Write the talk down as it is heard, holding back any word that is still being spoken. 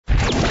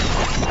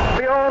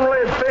the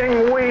only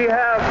thing we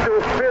have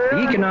to fear.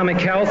 The economic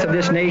health of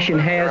this nation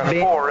has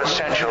been... Four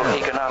essential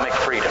economic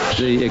freedoms.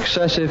 The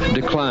excessive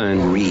decline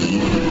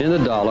in the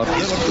dollar.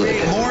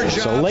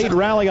 So late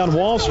rally on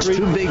Wall Street.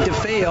 Too big to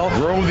fail.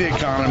 Grow the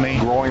economy.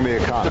 Growing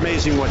the economy.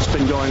 It's amazing what's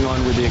been going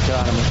on with the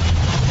economy.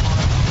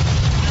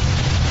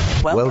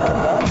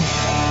 Welcome.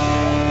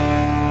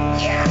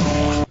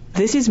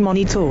 This is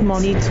Money Talks.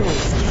 Money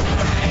Talks.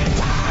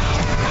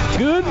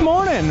 Good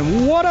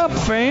morning. What up,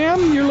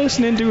 fam? You're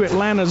listening to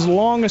Atlanta's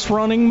longest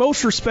running,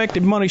 most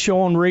respected money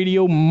show on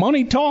radio,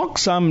 Money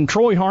Talks. I'm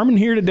Troy Harmon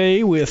here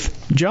today with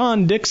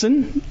John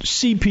Dixon,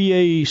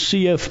 CPA,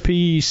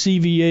 CFP,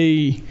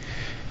 CVA,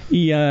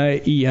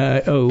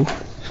 EIO,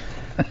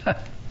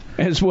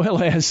 as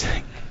well as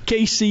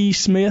KC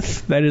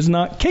Smith. That is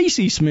not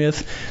Casey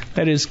Smith.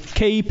 That is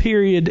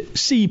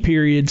K.C.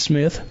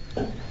 Smith.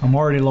 I'm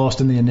already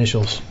lost in the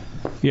initials.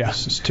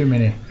 Yes. It's too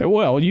many.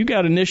 Well, you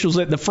got initials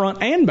at the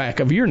front and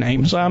back of your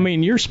name, so I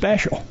mean, you're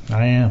special.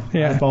 I am.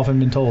 Yeah. I've often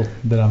been told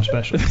that I'm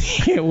special.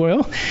 Yeah,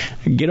 well,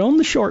 get on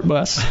the short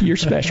bus. You're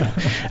special.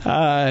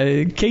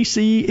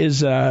 KC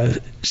is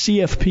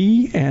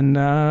CFP, and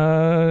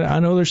I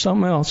know there's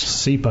something else.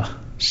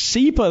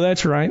 SEPA,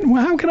 that's right.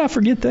 Well, how could I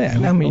forget that?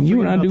 I mean,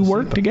 you and I do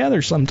work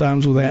together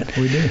sometimes with that.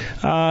 We do.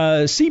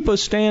 SEPA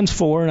stands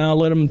for, and I'll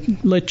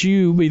let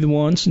you be the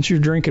one, since you're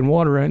drinking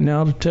water right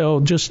now, to tell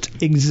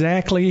just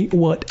exactly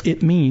what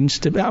it means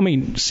to. I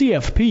mean,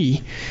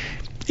 CFP.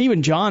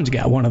 Even John's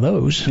got one of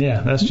those.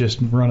 Yeah, that's just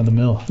run of the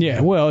mill. Yeah,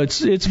 well, it's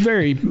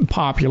very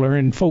popular,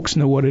 and folks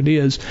know what it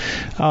is.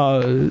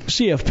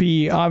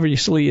 CFP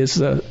obviously is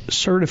a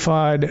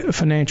certified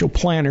financial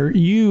planner.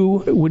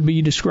 You would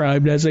be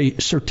described as a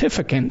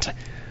certificant,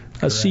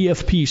 a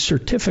CFP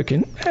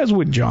certificate, as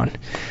would John.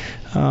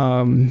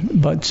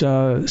 But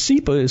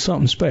SEPA is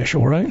something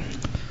special, right?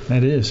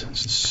 That is.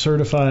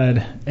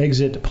 Certified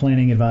Exit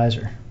Planning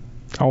Advisor.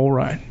 All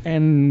right.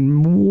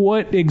 And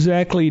what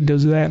exactly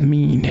does that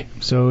mean?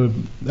 So,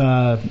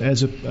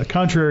 as a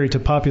contrary to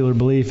popular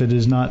belief, it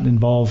does not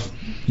involve,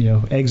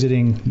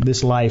 exiting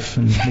this life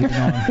and moving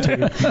on to,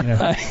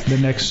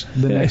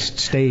 the next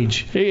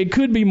stage. It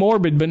could be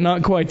morbid, but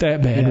not quite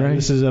that bad, right?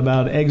 This is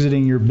about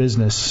exiting your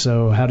business.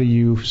 So, how do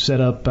you set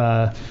up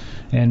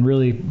and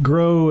really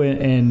grow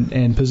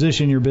and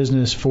position your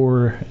business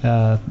for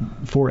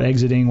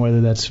exiting,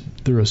 whether that's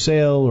through a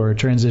sale or a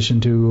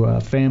transition to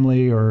a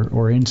family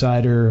or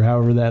insider, or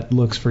however that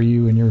looks for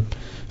you in your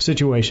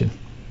situation.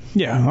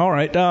 Yeah, all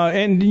right.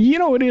 And,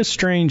 it is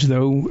strange,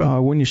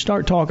 though, when you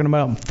start talking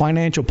about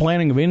financial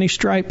planning of any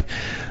stripe,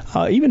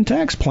 even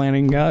tax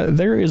planning,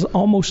 there is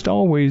almost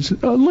always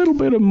a little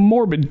bit of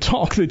morbid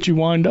talk that you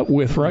wind up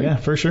with, right? Yeah,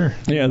 for sure.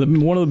 Yeah,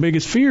 one of the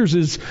biggest fears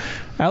is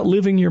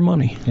outliving your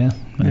money. Yeah.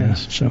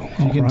 So if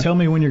you can tell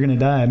me when you're going to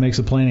die, it makes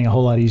the planning a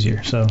whole lot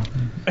easier. So,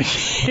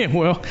 yeah,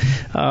 well,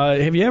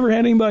 have you ever had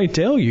anybody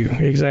tell you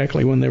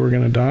exactly when they were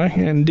going to die?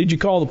 And did you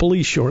call the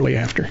police shortly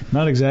after?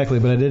 Not exactly,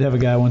 but I did have a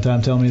guy one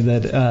time tell me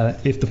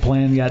that if the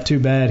plan got too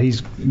bad,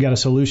 he's got a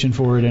solution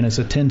for it, and it's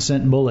a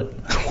 10-cent bullet.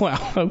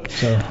 Wow. Okay.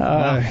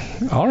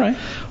 So, all right.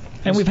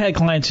 And we've had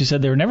clients who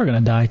said they were never going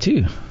to die,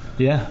 too.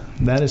 Yeah,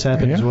 that has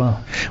happened as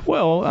well.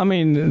 Well, I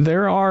mean,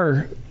 there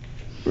are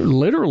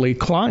literally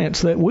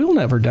clients that will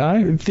never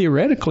die,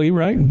 theoretically,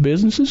 right?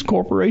 Businesses,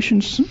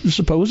 corporations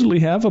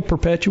supposedly have a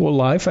perpetual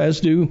life, as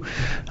do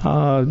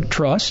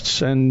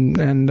trusts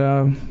and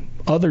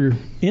other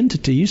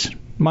entities.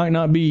 Might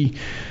not be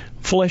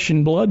flesh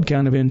and blood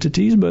kind of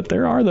entities, but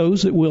there are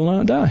those that will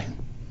not die.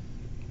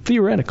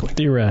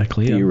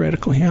 Theoretically.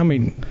 Yeah. I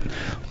mean,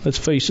 let's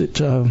face it.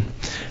 I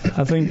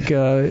think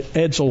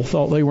Edsel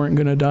thought they weren't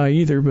going to die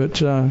either, but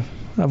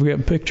I've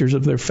got pictures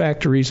of their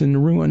factories in the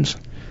ruins.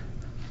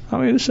 I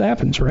mean, this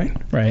happens, right?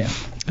 Right.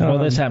 Well,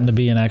 this happened to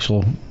be an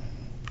actual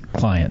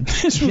client.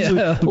 This was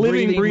a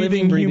living,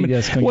 breathing human.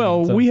 Yes,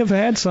 well, we have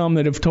had some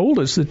that have told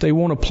us that they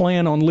want to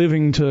plan on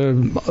living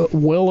to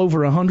well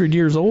over 100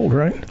 years old,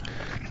 right?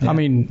 Yeah. I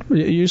mean,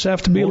 you just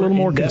have to be a little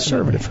more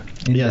conservative.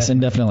 Yes,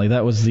 indefinitely.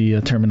 That was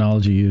the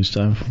terminology used.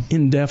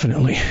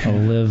 Indefinitely. I'll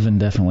live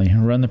indefinitely.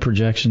 Run the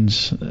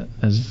projections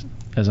as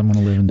I'm going to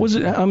live indefinitely. Was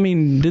it? I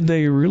mean, did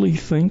they really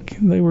think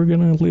they were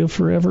going to live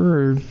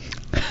forever, or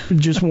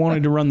just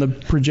wanted to run the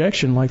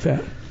projection like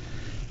that?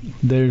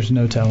 There's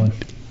no telling.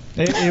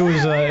 It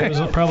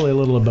was probably a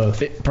little of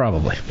both.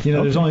 Probably.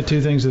 There's only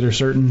two things that are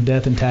certain: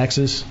 death and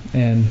taxes.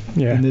 And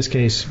in this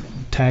case,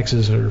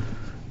 taxes are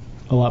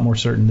a lot more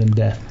certain than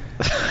death.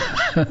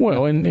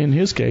 Well, in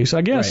his case,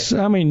 I guess,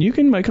 right. I mean, you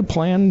can make a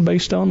plan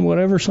based on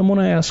whatever someone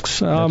asks.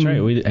 That's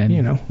right.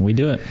 We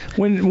do it.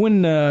 When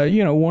one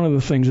of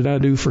the things that I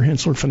do for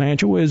Hensler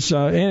Financial is,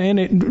 and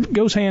it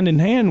goes hand in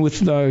hand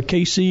with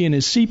KC and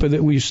his SEPA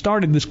that we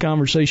started this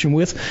conversation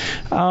with,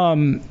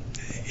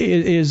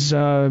 is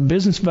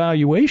business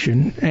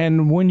valuation.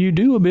 And when you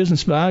do a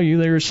business value,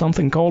 there is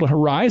something called a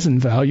horizon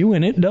value,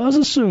 and it does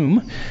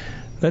assume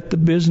that the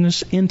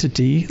business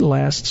entity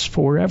lasts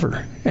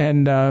forever.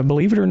 And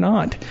believe it or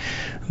not,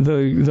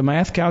 the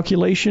math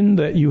calculation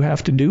that you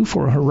have to do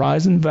for a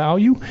horizon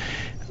value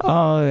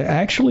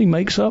actually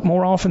makes up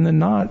more often than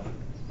not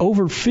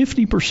over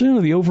 50%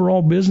 of the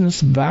overall business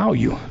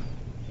value.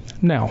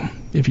 Now,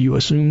 if you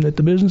assume that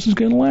the business is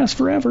going to last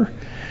forever,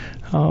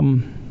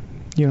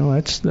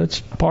 that's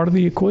part of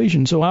the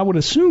equation. So I would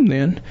assume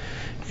then,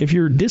 if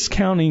you're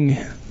discounting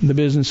the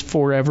business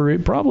forever,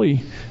 it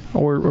probably,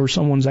 or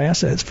someone's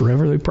assets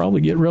forever, they probably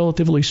get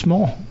relatively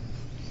small.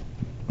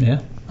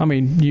 Yeah. I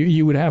mean,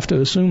 you would have to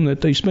assume that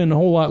they spend a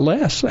whole lot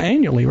less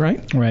annually,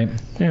 right? Right.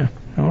 Yeah.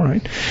 All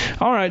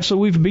right. So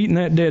we've beaten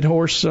that dead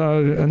horse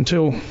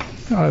until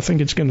I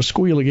think it's going to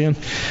squeal again.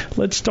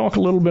 Let's talk a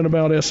little bit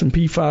about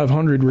S&P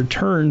 500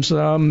 returns.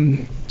 So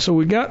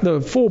we got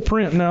the full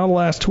print now, the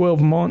last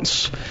 12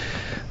 months.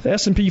 The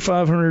S&P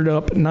 500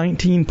 up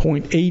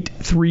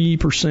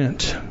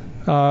 19.83%.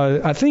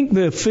 I think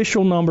the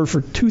official number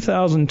for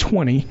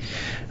 2020,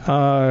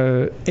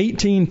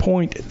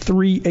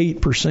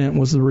 18.38%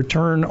 was the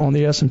return on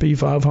the S&P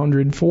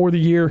 500 for the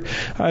year.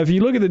 If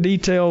you look at the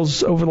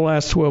details over the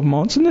last 12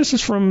 months, and this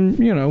is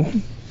from,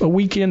 a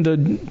week into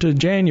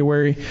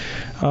January,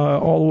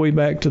 all the way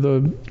back to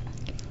the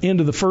end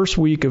of the first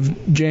week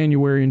of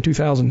January in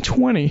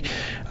 2020,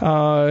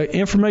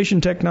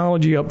 information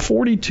technology up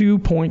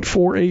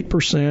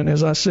 42.48%.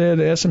 As I said,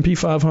 S&P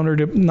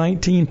 500 up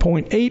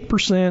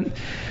 19.8%.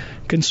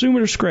 Consumer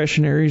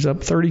discretionary is up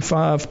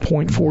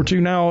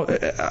 35.42. Now,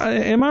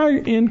 am I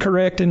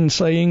incorrect in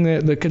saying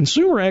that the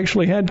consumer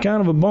actually had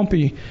kind of a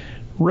bumpy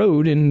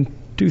road in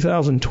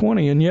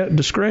 2020, and yet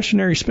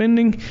discretionary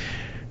spending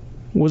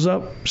was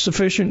up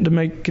sufficient to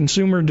make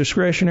consumer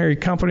discretionary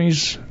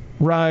companies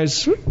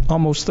rise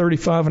almost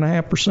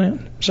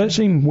 35.5%. Does that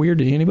seem weird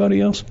to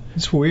anybody else?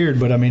 It's weird,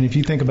 but I mean, if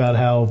you think about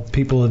how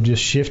people have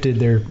just shifted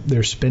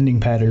their spending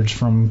patterns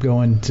from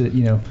going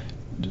to,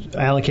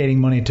 allocating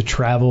money to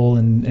travel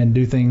and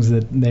do things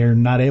that they're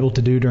not able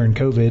to do during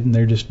COVID, and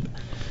they're just,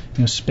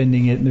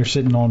 spending it, and they're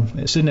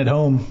sitting at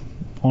home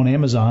on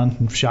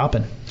Amazon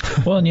shopping.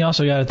 Well, and you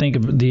also got to think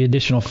of the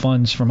additional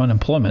funds from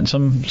unemployment.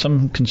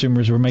 Some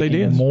consumers were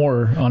making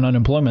more on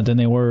unemployment than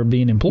they were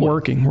being employed.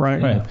 Working,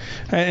 right.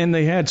 And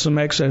they had some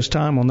excess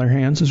time on their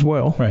hands as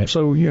well. Right.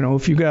 So,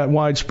 if you got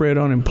widespread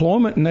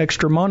unemployment and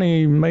extra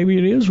money, maybe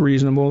it is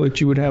reasonable that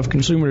you would have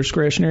consumer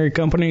discretionary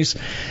companies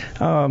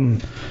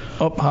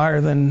up higher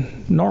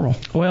than normal.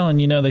 Well,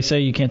 and they say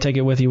you can't take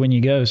it with you when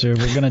you go, so if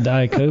we're going to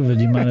die of COVID,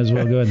 you might as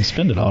well go ahead and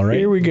spend it all, right?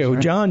 Here we go.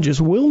 Right. John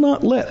just will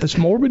not let this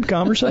morbid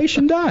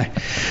conversation die.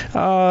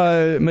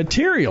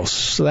 Materials,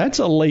 so that's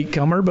a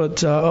latecomer,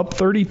 but up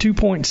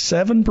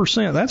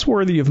 32.7%. That's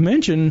worthy of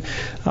mention.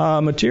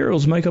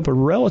 Materials make up a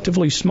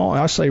very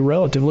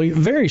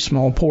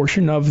small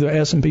portion of the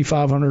S&P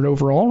 500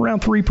 overall,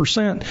 around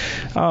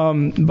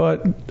 3%.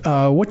 But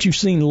what you've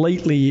seen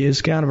lately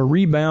is kind of a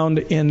rebound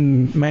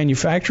in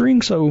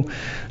manufacturing. So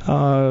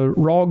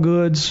raw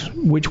goods,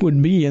 which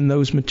would be in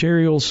those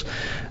materials,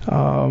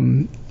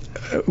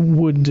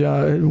 would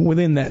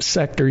within that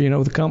sector,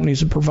 the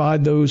companies that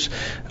provide those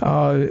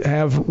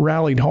have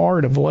rallied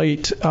hard of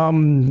late.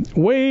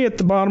 Way at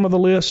the bottom of the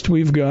list,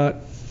 we've got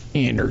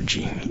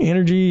energy.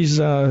 Energy's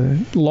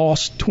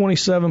lost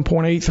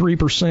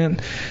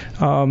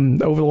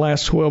 27.83% over the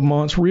last 12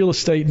 months. Real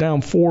estate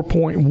down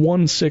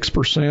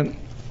 4.16%.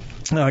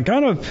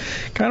 Kind of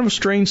a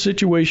strange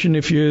situation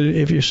if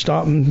you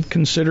stop and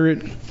consider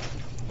it.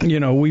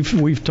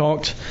 We've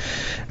talked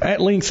at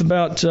length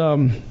about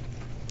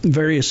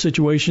various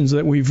situations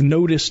that we've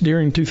noticed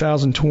during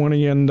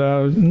 2020, and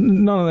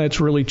none of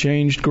that's really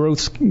changed.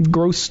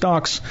 Growth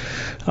stocks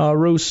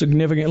rose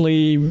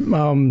significantly.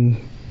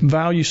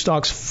 Value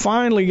stocks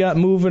finally got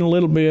moving a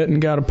little bit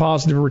and got a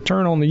positive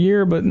return on the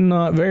year, but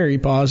not very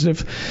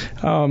positive.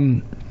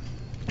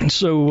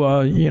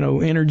 So,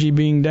 energy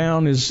being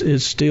down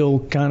is still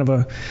kind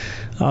of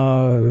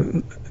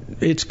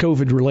it's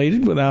COVID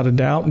related without a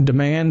doubt.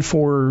 Demand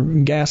for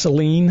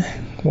gasoline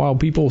while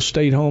people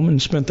stayed home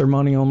and spent their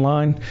money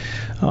online.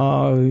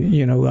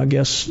 I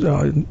guess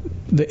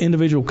the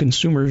individual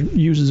consumer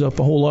uses up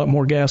a whole lot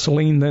more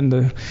gasoline than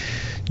the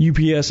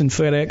UPS and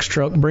FedEx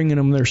truck bringing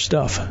them their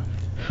stuff.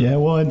 Yeah,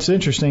 well, it's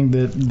interesting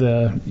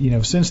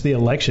that since the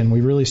election,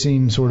 we've really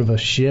seen sort of a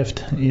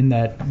shift in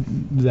that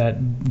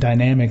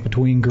dynamic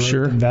between growth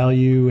and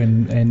value,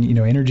 and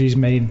energy's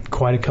made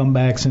quite a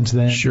comeback since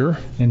then. Sure.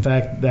 In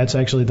fact, that's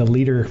actually the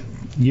leader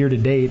year to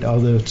date,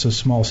 although it's a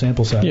small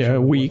sample size. Yeah,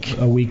 a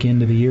week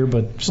into the year,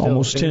 but still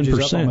almost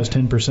 10%. Almost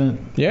 10%.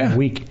 Yeah, a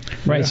week.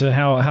 Right. Yeah. So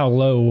how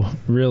low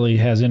really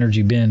has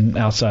energy been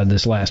outside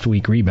this last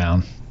week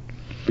rebound?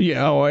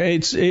 Yeah,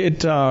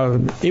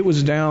 it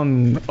was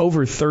down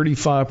over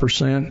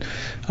 35%.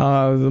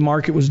 The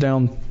market was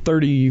down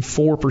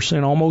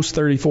 34%, almost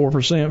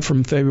 34%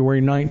 from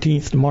February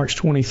 19th to March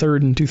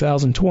 23rd in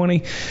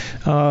 2020.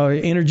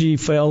 Energy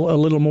fell a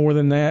little more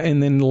than that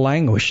and then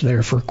languished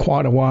there for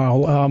quite a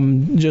while.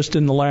 Just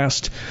in the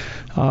last,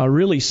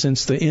 really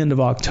since the end of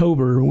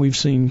October, we've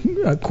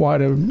seen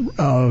quite a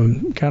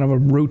kind of a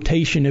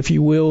rotation, if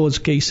you will, as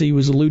Casey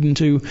was alluding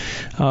to,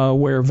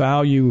 where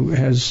value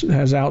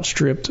has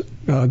outstripped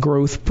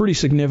growth pretty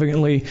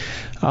significantly.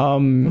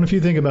 And if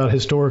you think about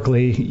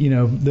historically,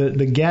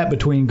 the gap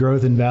between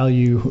growth and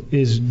value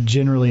is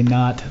generally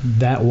not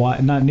that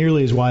wide, not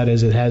nearly as wide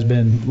as it has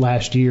been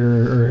last year,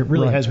 or it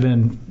really has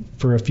been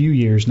for a few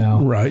years now.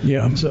 Right,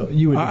 yeah. So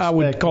you would I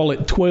would call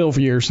it 12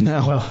 years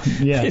now. Well,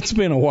 yeah. It's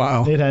been a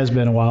while. It has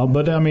been a while.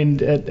 But, I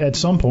mean, at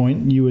some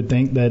point you would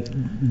think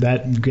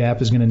that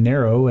gap is going to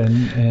narrow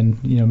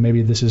and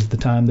maybe this is the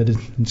time that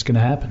it's going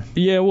to happen.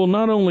 Yeah, well,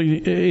 not only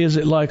is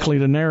it likely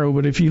to narrow,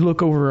 but if you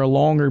look over a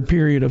longer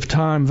period of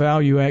time,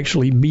 value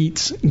actually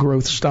beats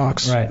growth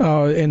stocks. Right.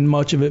 And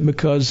much of it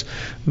because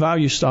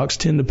value stocks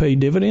tend to pay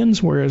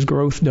dividends, whereas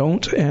growth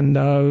don't. And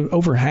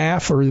over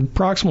half or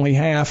approximately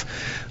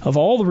half of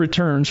all the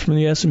returns from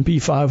the S&P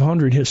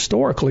 500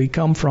 historically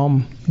come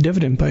from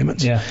dividend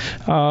payments. Yeah.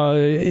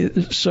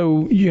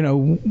 So,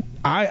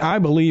 I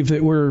believe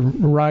that we're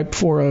ripe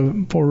for a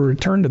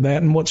return to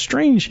that. And what's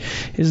strange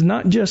is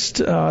not just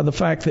the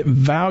fact that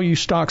value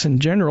stocks in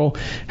general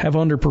have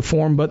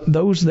underperformed, but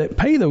those that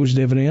pay those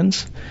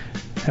dividends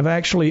have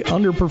actually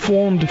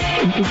underperformed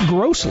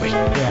grossly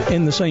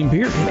in the same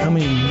period. I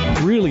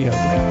mean, really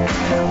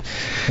ugly.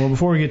 Well,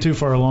 before we get too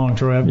far along,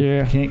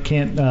 Troy, I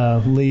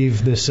can't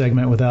leave this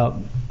segment without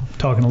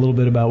talking a little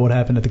bit about what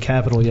happened at the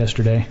Capitol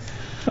yesterday.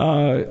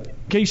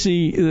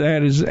 Casey,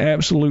 that is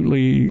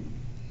absolutely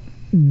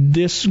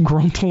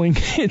disgruntling.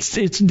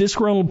 It's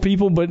disgruntled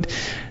people, but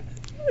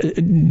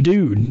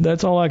dude,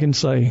 that's all I can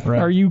say. Right.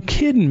 Are you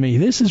kidding me?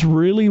 This is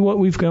really what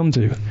we've come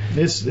to.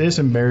 It's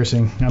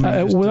embarrassing. I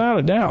mean, without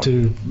a doubt.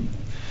 To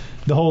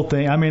the whole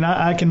thing. I mean,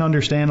 I can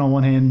understand on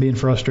one hand being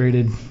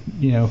frustrated,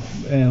 and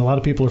a lot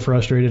of people are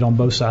frustrated on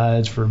both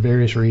sides for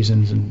various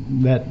reasons,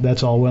 and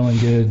that's all well and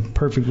good,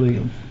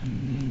 perfectly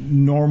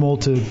normal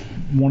to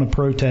want to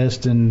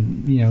protest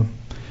and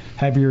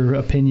have your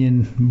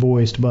opinion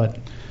voiced, but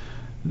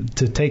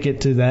to take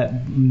it to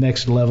that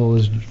next level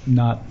is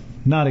not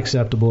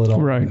acceptable at all.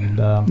 Right.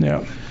 And,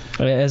 yeah.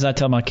 As I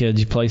tell my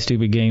kids, you play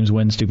stupid games,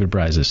 win stupid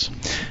prizes.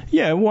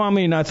 Yeah, well, I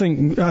mean, I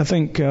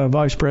think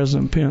Vice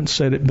President Pence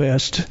said it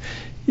best.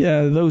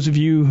 Yeah, those of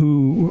you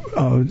who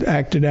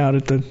acted out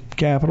at the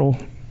Capitol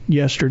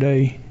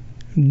yesterday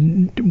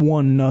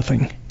won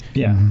nothing.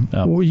 Yeah.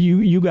 Well,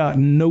 you got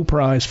no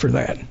prize for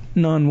that,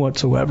 none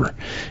whatsoever,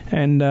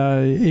 and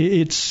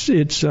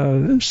it's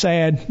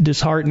sad,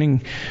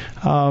 disheartening,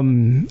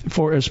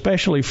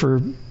 especially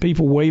for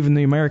people waving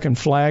the American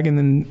flag and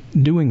then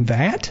doing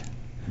that.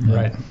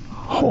 Right.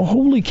 Oh,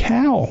 holy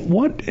cow!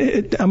 What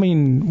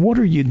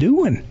are you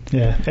doing?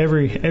 Yeah,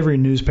 every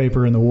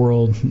newspaper in the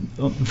world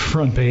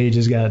front page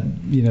has got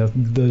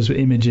those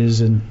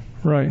images and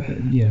right.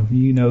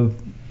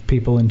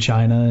 People in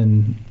China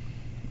and.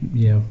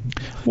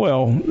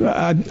 Well,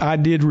 I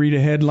did read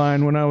a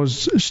headline when I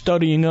was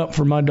studying up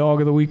for my dog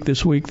of the week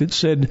this week that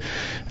said,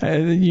 kind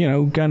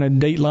of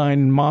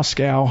Dateline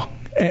Moscow.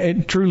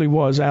 It truly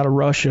was out of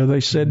Russia. They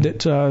said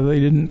that they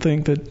didn't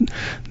think that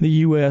the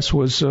U.S.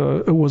 was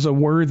a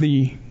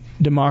worthy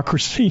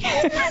democracy.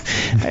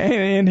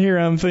 And here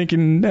I'm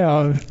thinking,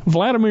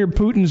 Vladimir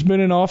Putin's been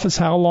in office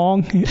how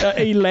long?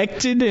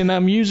 Elected, and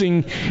I'm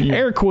using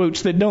air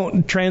quotes that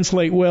don't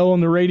translate well on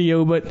the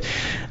radio, but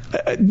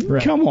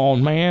right. Come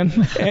on, man.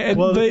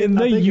 Well,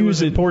 they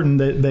use it. Important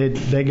that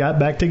they got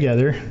back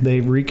together,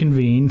 they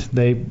reconvened,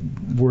 they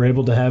were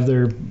able to have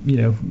their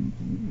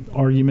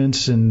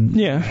arguments and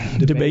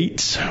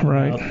debates,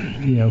 right?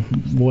 About,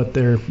 what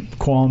their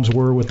qualms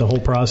were with the whole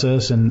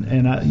process, and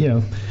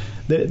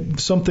that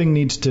something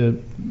needs to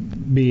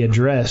be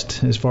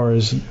addressed as far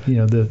as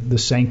the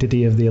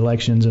sanctity of the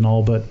elections and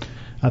all. But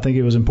I think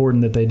it was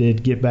important that they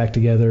did get back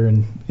together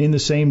and in the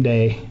same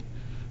day.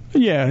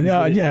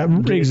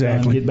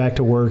 Exactly. Get back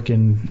to work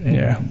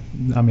and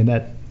I mean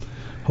that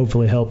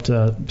hopefully helped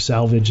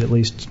salvage at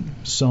least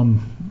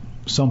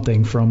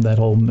something from that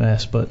whole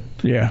mess. But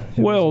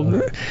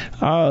when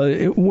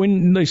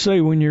they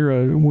say when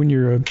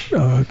you're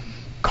a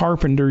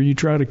carpenter, you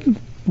try to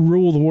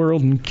rule the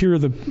world and cure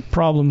the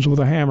problems with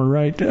a hammer,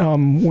 right?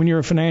 When you're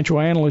a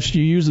financial analyst,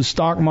 you use the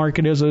stock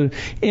market as an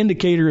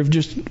indicator of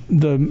just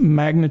the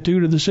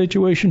magnitude of the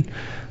situation.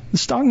 The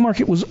stock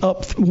market was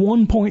up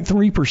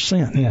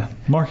 1.3%. Yeah,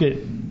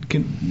 market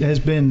has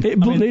been.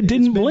 It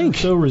didn't blink.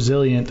 So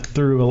resilient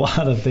through a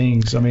lot of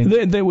things. I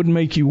mean, that would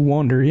make you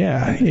wonder.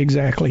 Yeah,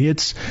 exactly. What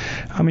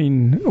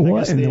in the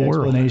world? The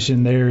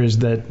explanation there is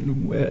that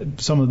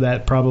some of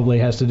that probably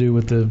has to do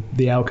with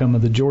the outcome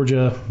of the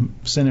Georgia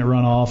Senate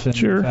runoff and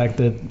the fact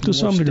that to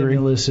some degree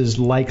stimulus is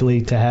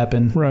likely to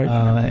happen. Right.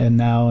 And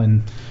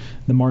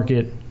the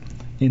market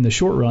in the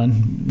short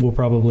run will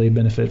probably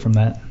benefit from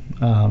that.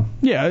 Long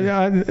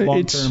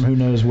term, who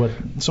knows what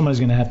somebody's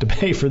going to have to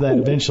pay for that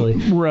eventually.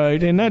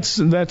 Right, and that's.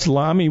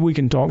 I mean, we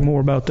can talk more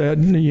about that,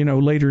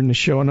 later in the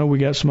show. I know we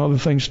got some other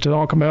things to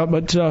talk about,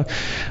 but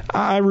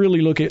I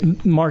really look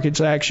at market's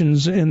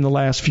actions in the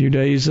last few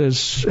days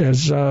as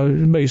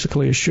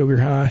basically a sugar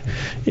high.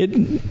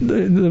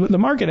 The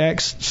market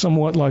acts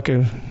somewhat like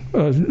a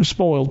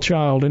spoiled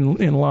child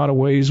in a lot of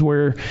ways,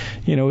 where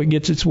it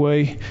gets its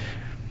way.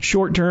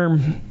 Short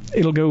term,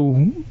 it'll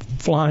go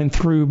flying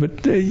through.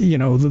 But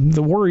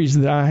the worries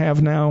that I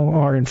have now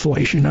are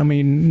inflation. I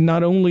mean,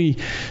 not only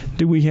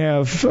do we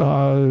have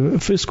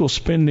fiscal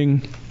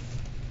spending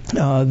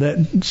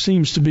that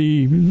seems to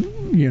be,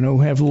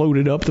 have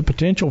loaded up the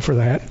potential for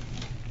that.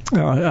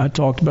 I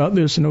talked about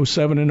this in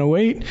 07 and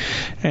 08,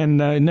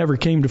 and it never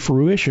came to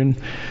fruition.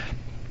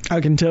 I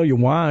can tell you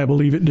why I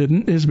believe it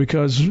didn't is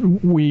because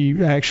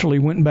we actually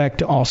went back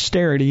to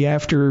austerity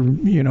after,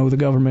 the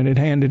government had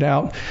handed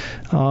out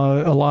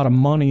a lot of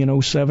money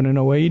in 07 and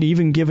 08,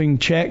 even giving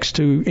checks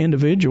to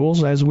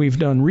individuals as we've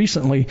done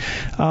recently.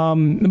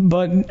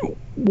 But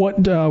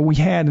what we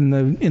had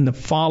in the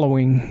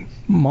following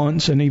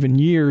months and even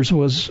years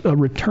was a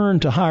return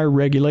to higher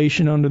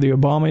regulation under the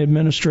Obama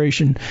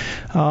administration.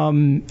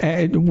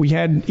 We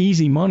had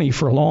easy money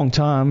for a long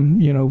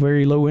time,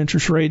 very low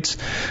interest rates,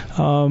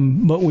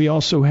 but we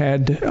also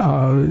had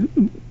a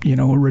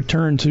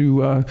return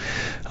to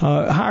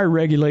higher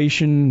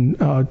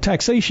regulation.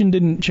 Taxation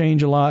didn't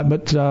change a lot,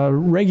 but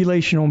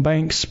regulation on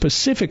banks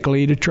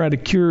specifically to try to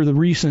cure the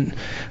recent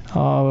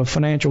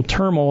financial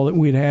turmoil that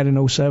we'd had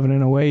in 07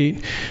 and 08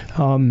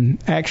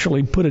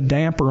 actually put a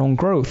damper on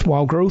growth.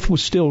 While growth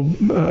was still,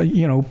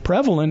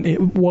 prevalent,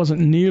 it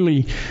wasn't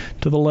nearly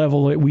to the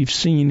level that we've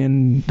seen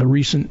in the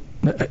recent,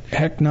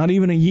 not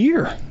even a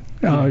year.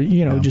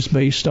 Just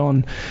based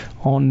on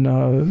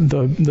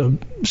the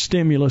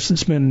stimulus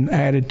that's been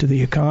added to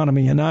the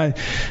economy. And I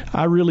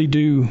really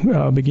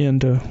do begin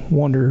to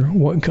wonder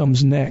what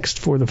comes next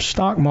for the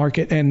stock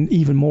market and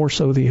even more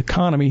so the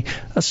economy,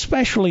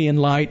 especially in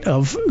light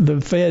of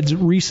the Fed's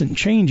recent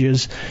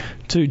changes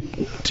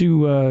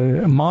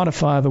to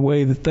modify the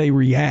way that they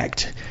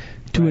react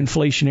to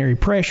inflationary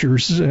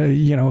pressures.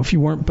 If you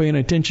weren't paying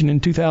attention in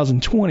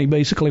 2020,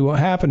 basically what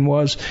happened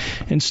was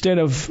instead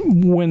of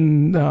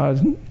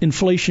when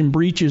inflation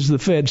breaches the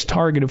Fed's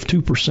target of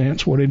 2%,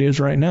 is what it is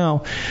right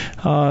now,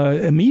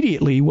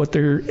 immediately what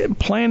they're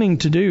planning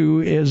to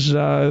do is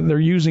they're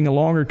using a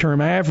longer term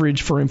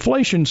average for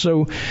inflation.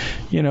 So,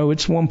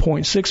 it's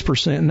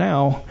 1.6%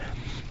 now.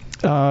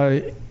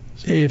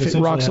 If it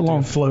rocks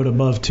along, float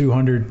above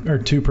 200 or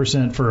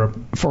 2%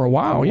 for a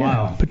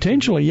while,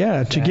 potentially,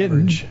 to get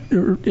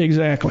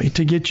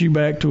to get you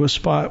back to a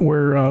spot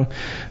where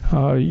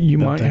you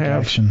might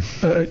have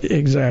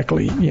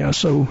exactly,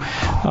 So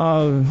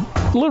a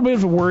little bit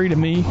of a worry to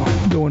me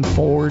going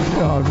forward.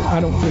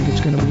 I don't think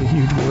it's going to be a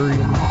huge worry in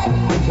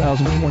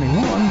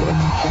 2021, but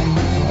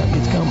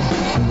it's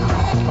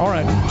coming. All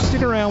right,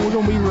 stick around. We're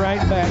going to be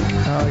right back.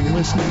 You're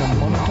listening to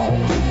Money Talk.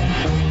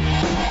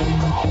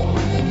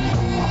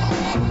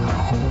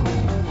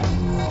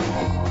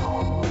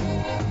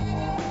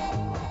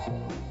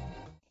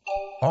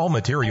 All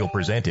material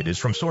presented is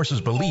from sources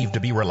believed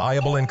to be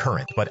reliable and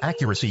current, but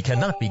accuracy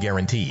cannot be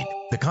guaranteed.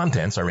 The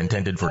contents are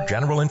intended for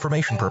general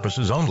information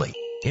purposes only.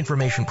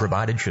 Information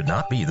provided should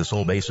not be the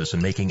sole basis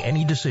in making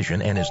any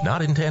decision and is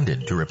not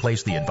intended to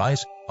replace the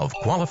advice of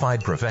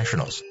qualified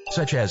professionals,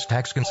 such as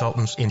tax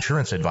consultants,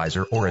 insurance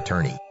advisor, or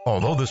attorney.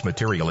 Although this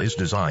material is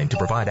designed to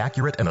provide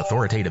accurate and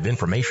authoritative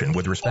information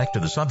with respect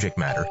to the subject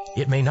matter,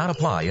 it may not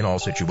apply in all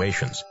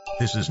situations.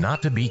 This is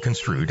not to be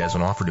construed as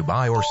an offer to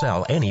buy or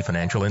sell any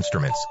financial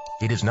instruments.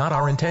 It is not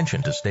our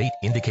intention to state,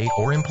 indicate,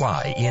 or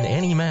imply in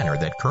any manner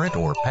that current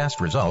or past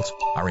results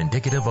are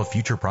indicative of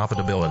future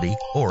profitability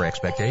or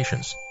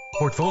expectations.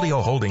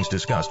 Portfolio holdings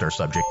discussed are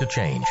subject to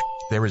change.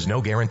 There is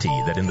no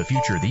guarantee that in the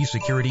future these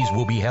securities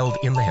will be held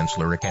in the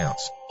Hensler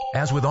accounts.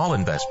 As with all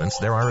investments,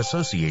 there are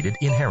associated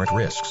inherent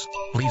risks.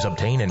 Please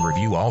obtain and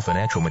review all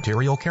financial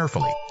material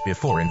carefully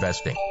before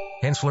investing.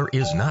 Hensler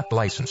is not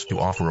licensed to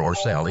offer or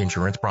sell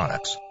insurance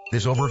products.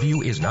 This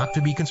overview is not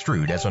to be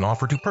construed as an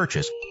offer to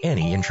purchase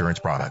any insurance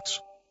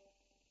products.